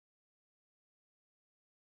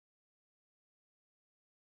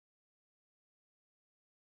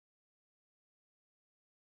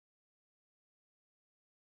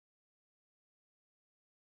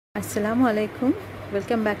Assalamu alaikum.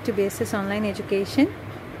 Welcome back to Basis Online Education.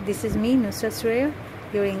 This is me, Nursery,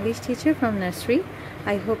 your English teacher from Nursery.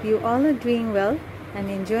 I hope you all are doing well and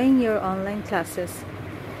enjoying your online classes.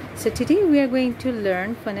 So today we are going to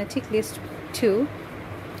learn phonetic list 2,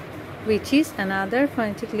 which is another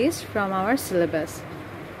phonetic list from our syllabus.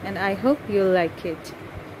 And I hope you'll like it.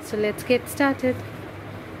 So let's get started.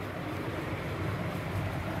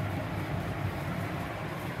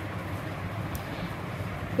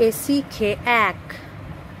 A-C-K, ak,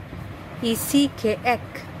 E-C-K,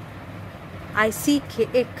 ek, I-C-K,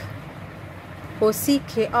 ik,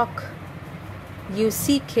 O-C-K, ok,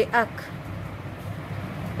 U-C-K, uk,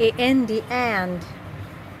 A-N-D, and,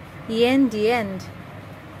 E-N-D, end,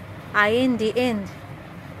 I-N-D, end,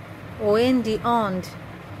 O-N-D, ond,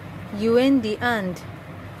 U-N-D, und,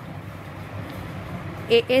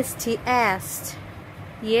 A-S-T, ast,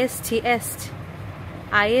 E-S-T, est,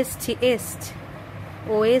 I-S-T, ist,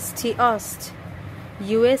 O-S-T, ost,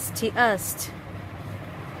 U-S-T, ust,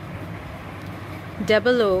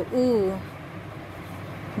 double-O, oo,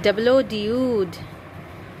 double-O-D, ood,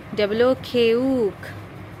 double-O-K, ook,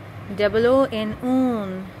 double-O-N,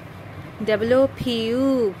 oon, double-O-P,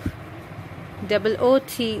 oop,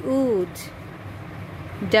 double-O-T, ood,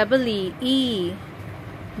 double-E, e,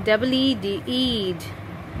 double-E-D, eed,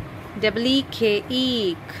 double-E-K,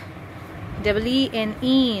 eek, double-E-N,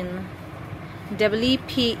 een,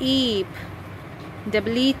 W-E-P, eep,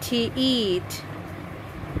 W-E-T, eat,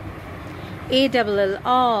 A-double-L,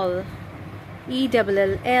 all,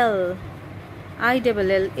 E-double-L,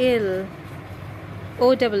 I-double-L, ill,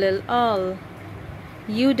 O-double-L, all,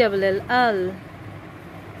 U-double-L, ull,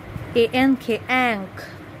 A-N-K, ank,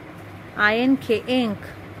 I-N-K, ink,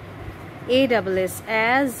 A-double-S,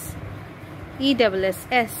 as, E-double-S,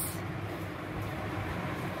 s.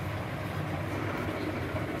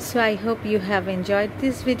 So I hope you have enjoyed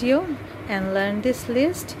this video and learned this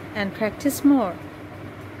list and practice more.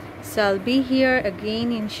 So I'll be here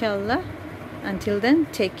again inshallah. Until then,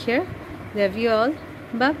 take care. Love you all.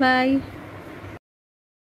 Bye bye.